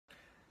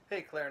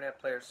Hey clarinet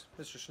players,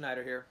 Mr.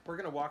 Schneider here. We're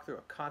going to walk through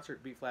a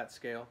concert B-flat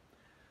scale.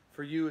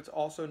 For you, it's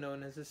also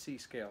known as a C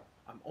scale.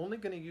 I'm only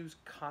going to use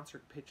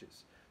concert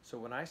pitches. So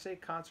when I say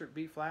concert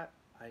B-flat,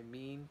 I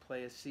mean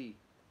play a C.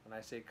 When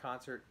I say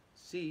concert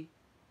C,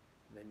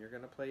 then you're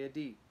going to play a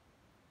D.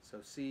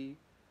 So C,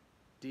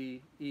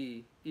 D,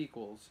 E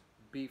equals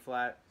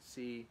B-flat,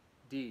 C,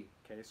 D.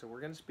 Okay, so we're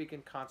going to speak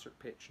in concert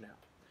pitch now.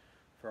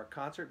 For a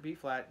concert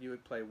B-flat, you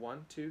would play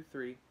 1, 2,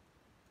 3,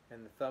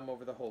 and the thumb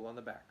over the hole on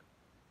the back.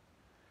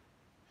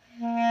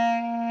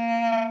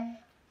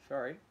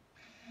 Sorry.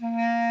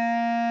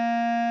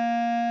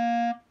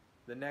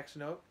 The next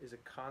note is a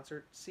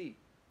concert C.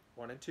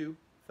 1 and 2,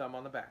 thumb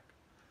on the back.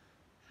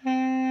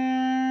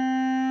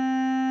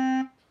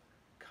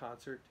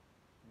 Concert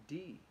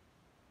D.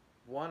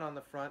 1 on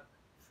the front,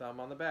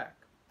 thumb on the back.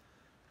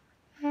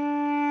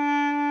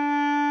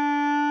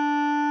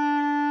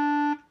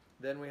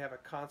 Then we have a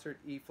concert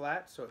E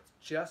flat, so it's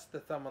just the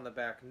thumb on the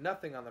back,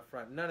 nothing on the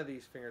front. None of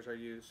these fingers are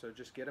used, so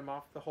just get them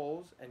off the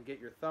holes and get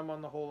your thumb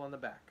on the hole on the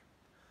back.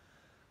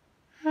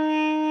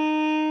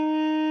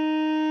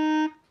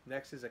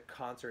 Next is a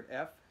concert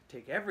F.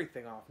 Take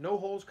everything off. No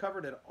holes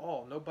covered at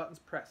all. No buttons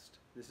pressed.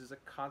 This is a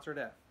concert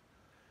F.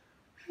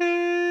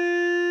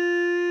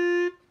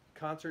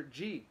 Concert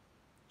G.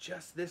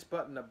 Just this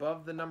button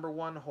above the number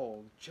 1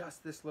 hole.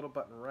 Just this little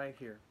button right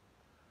here.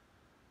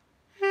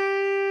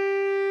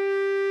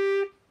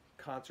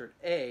 Concert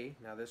A.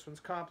 Now this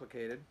one's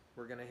complicated.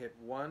 We're going to hit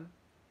 1,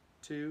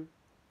 2,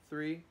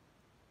 3.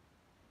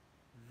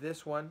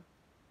 This one.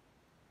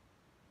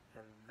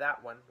 And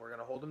that one. We're going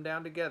to hold them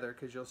down together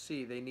because you'll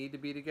see they need to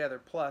be together,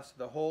 plus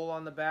the hole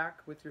on the back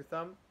with your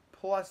thumb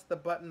plus the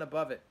button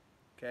above it.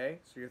 Okay,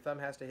 so your thumb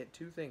has to hit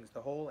 2 things, the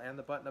hole and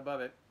the button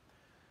above it.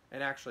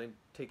 And actually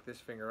take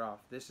this finger off.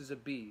 This is a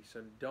B,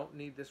 so don't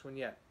need this one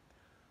yet.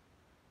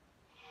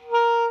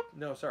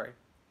 No, sorry.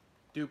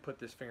 Do put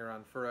this finger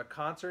on. For a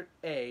concert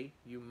A,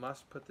 you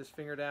must put this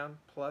finger down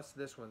plus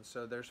this one.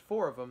 So there's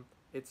 4 of them.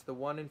 It's the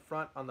one in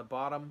front on the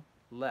bottom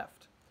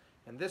left.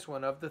 And this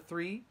one, of the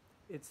 3,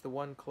 it's the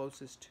one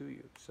closest to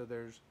you. So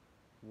there's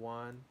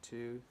 1,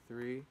 2,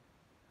 3.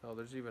 Oh,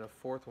 there's even a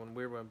 4th one,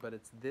 weird one, but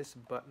it's this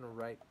button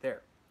right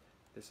there.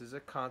 This is a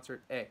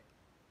concert A.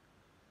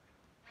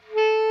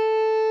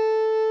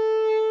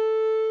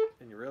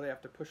 And you really have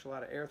to push a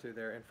lot of air through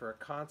there. And for a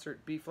concert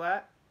B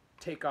flat,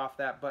 take off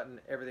that button,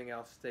 everything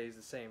else stays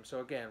the same. So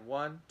again,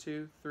 1,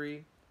 2,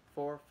 3,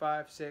 4,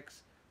 5,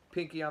 6,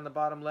 pinky on the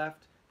bottom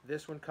left.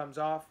 This one comes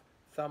off,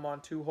 thumb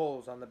on 2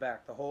 holes on the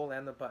back, the hole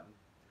and the button.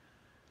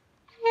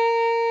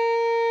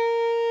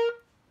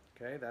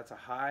 Okay, that's a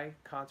high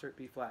concert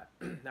B flat.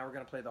 Now we're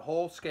going to play the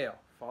whole scale.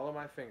 Follow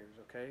my fingers,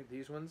 okay?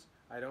 These ones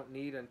I don't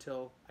need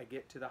until I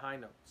get to the high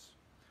notes.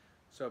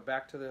 So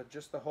back to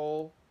just the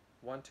whole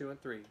 1, 2,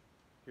 and 3.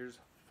 Here's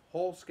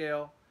whole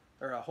scale,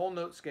 or a whole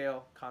note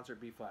scale, concert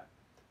B flat.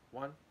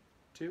 1,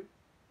 2,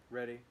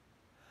 ready.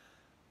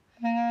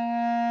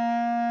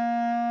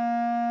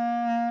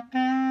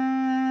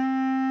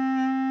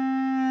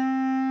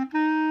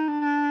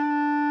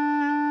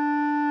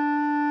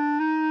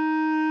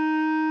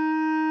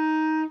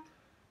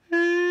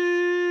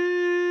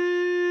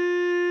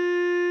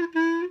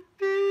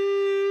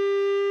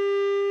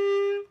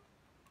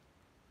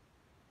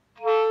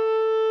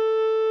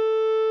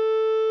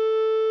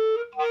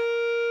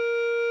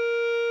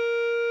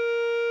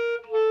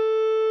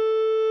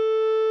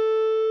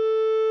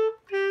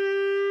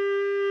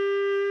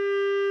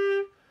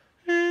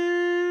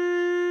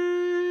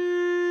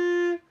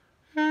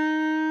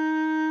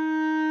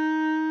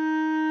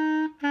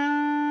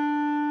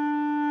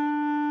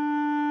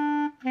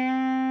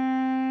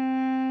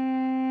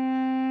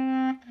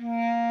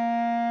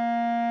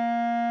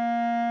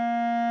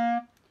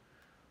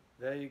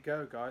 There you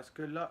go, guys.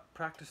 Good luck.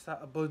 Practice that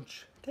a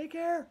bunch. Take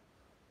care.